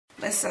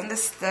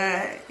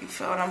misunderstood. You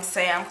feel what I'm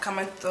saying? I'm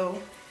coming through.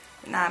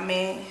 You know what I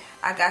mean?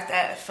 I got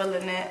that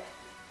feeling it.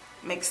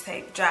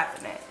 Mixtape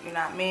dropping it. You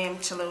know what I mean?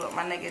 Chilling with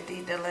my nigga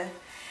D Dillon,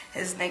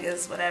 his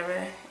niggas,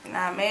 whatever. You know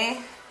what I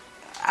mean?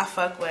 I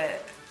fuck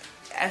with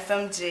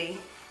FMG.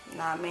 You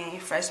know what I mean?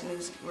 Fresh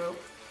Music Group.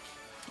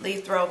 Lee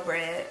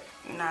Thoroughbred.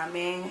 You know what I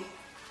mean?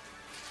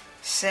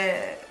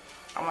 Shit.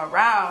 I'm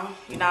around.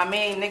 You know what I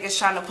mean? Niggas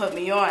trying to put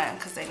me on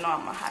because they know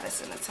I'm the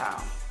hottest in the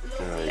town.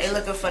 Nice. They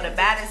looking for the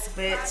baddest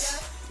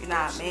bitch. You know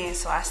what I mean?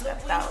 So I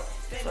stepped out.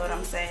 You feel what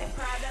I'm saying?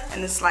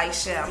 And it's like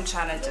shit, I'm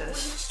trying to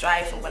just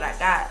strive for what I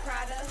got.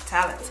 I'm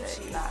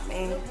talented, you know what I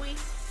mean?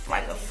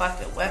 Like a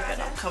fucking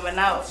weapon, I'm coming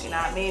out, you know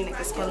what I mean?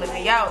 Niggas pulling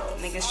me out,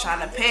 niggas trying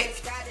to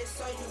pick.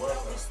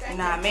 You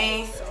know what I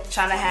mean?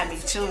 Trying to have me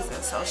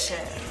choosing, so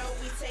shit.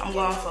 I'm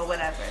going for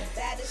whatever.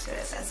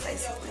 Shit, that's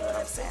basically what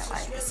I'm saying.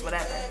 Like, it's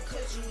whatever.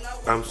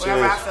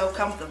 Wherever I feel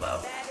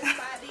comfortable.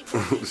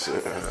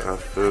 I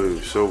feel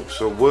you. So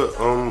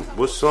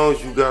what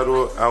songs you got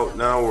out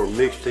now, or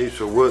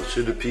mixtapes, or what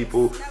should the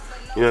people,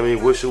 you know what I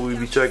mean, what should we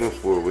be checking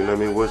for? You know what I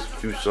mean, what's a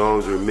few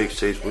songs or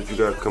mixtapes, what you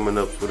got coming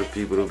up for the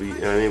people to be, you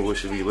know what I mean, what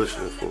should we be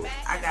listening for?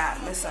 I got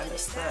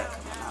Misunderstood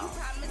coming out,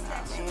 you know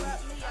what I mean?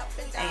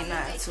 Ain't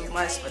nothing too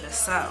much, but it's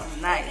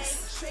something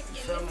nice.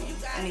 You feel me?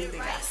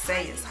 Anything I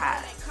say is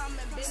hot.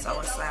 So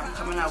it's like I'm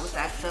coming out with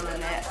that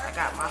feeling it. I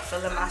got my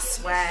feeling, my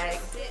swag.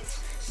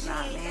 You know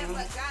what I mean?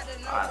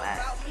 All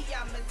that.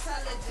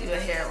 You'll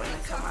hear it when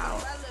it come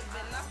out.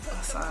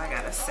 That's all I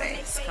gotta say.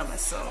 It's coming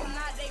soon.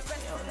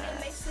 Yo,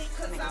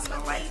 niggas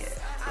gonna like it.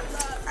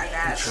 I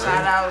got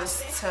shout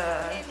outs to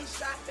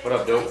what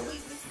up, dude?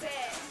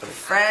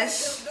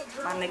 Fresh,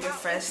 my nigga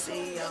Fresh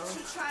CEO.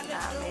 You know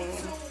what I mean?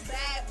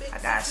 I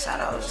got shout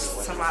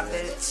outs to my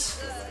bitch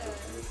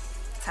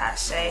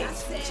Tashay,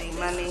 G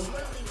Money.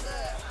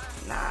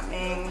 You know what I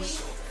mean?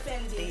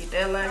 D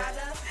Dillon.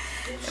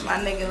 And my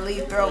nigga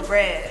Lee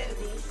Thoroughbred.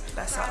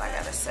 That's all I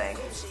gotta say.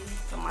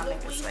 For my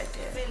niggas right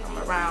there. I'm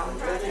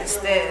around. It's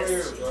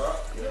this.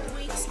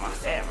 That's my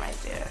fam right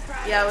there.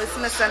 Yo, it's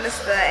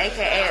Misunderstood,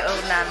 aka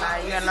Oh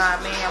Nana. You know what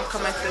I mean? I'm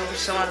coming through,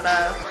 showing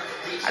love.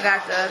 I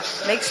got the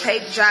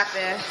mixtape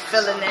dropping,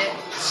 feeling it,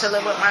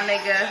 chilling with my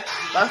nigga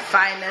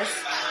Buffinest.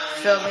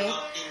 Feel me?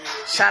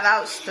 Shout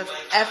outs to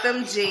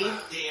FMG,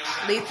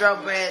 Lee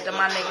Thoroughbred, to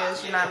my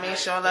niggas, you know what I mean?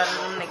 Showing love to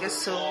them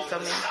niggas too, feel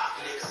me?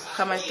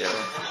 Coming through,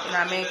 you know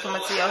what I mean?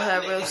 Coming to your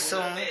hood real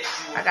soon.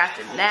 I got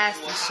the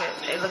nasty shit.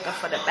 They looking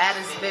for the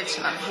baddest bitch,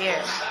 and I'm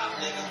here.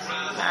 You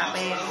know what I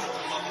mean?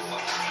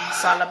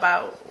 It's all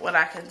about what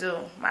I can do,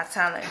 my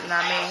talent, you know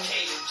what I mean?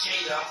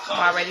 I'm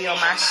already on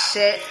my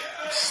shit,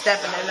 I'm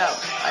stepping it up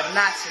a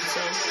notch or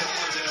two. You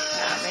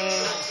know what I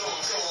mean?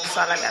 That's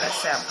all I gotta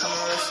say. I'm coming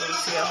real soon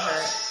to your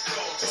hood.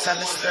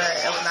 Misunderstood,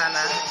 El Nana.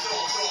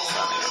 That's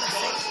all I gotta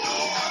say.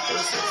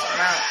 Deuces,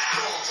 I'm out.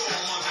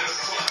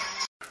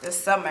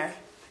 This summer,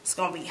 it's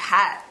gonna be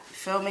hot, you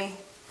feel me?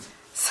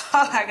 That's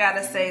all I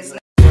gotta say is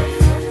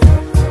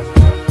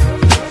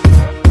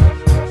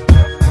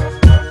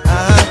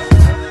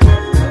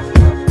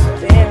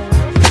damn.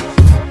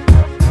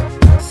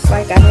 It's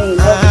like I need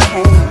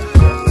Novocaine.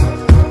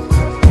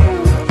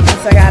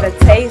 Once I got a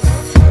taste,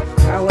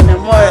 I wanted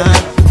more. You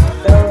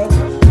feel me?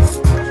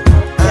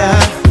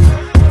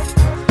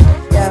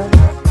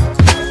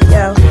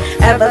 Yo,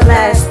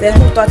 everlasting.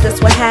 Who thought this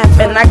would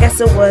happen? I guess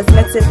it was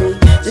meant to be.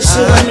 Just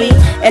you and me,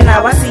 and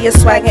now I see you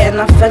swagger and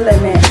I'm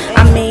feeling it.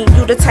 I mean,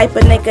 you the type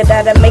of nigga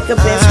that'll make a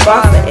bitch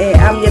fall for it.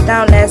 I'm your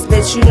down ass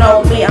bitch, you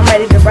know me, I'm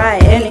ready to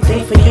ride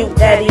anything for you,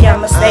 daddy,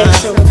 I'ma stay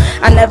true.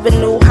 I never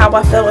knew how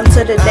I felt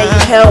until the day you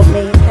held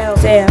me.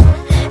 Damn.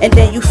 And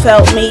then you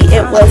felt me,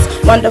 it was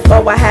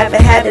wonderful. I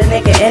haven't had a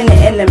nigga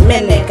in a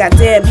minute.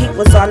 Goddamn, he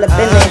was all up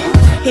in it.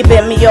 He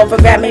bent me over,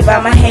 grabbed me by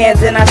my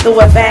hands, and I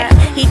threw it back.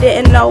 He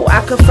didn't know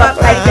I could fuck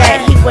like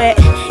that. He went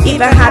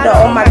even hotter,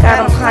 oh my god,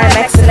 I'm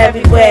climaxing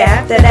everywhere.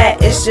 After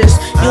that, it's just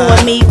you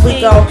and me,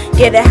 we gon'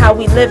 get it how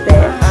we live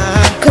it.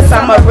 Cause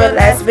I'm a real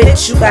ass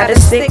bitch, you gotta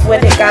stick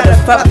with it, gotta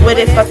fuck with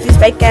it. Fuck these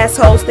fake ass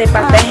hoes, they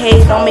bout to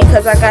hate on me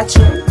cause I got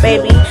you,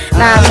 baby.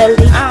 Nah,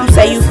 Millie, you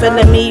say you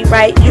feeling me,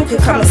 right? You can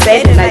come and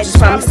stay tonight, just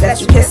promise that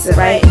you kiss it,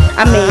 right?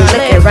 I mean,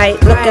 lick it, right?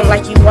 Looking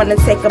like you wanna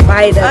take a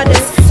bite of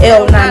this.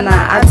 Ill, nah,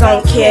 I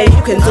don't care,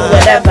 you can do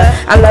whatever.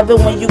 I love it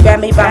when you grab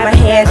me by my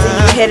hands and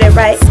you hit it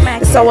right.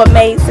 It's so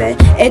amazing.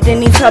 And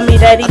then he told me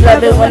that he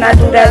love it when I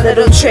do that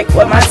little trick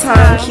with my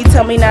tongue. He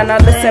told me, nah,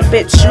 listen,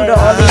 bitch, you the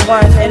only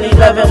one. And he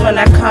love it when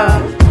I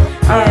come.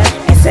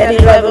 He said he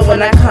love it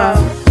when I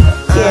come.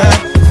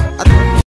 Yeah.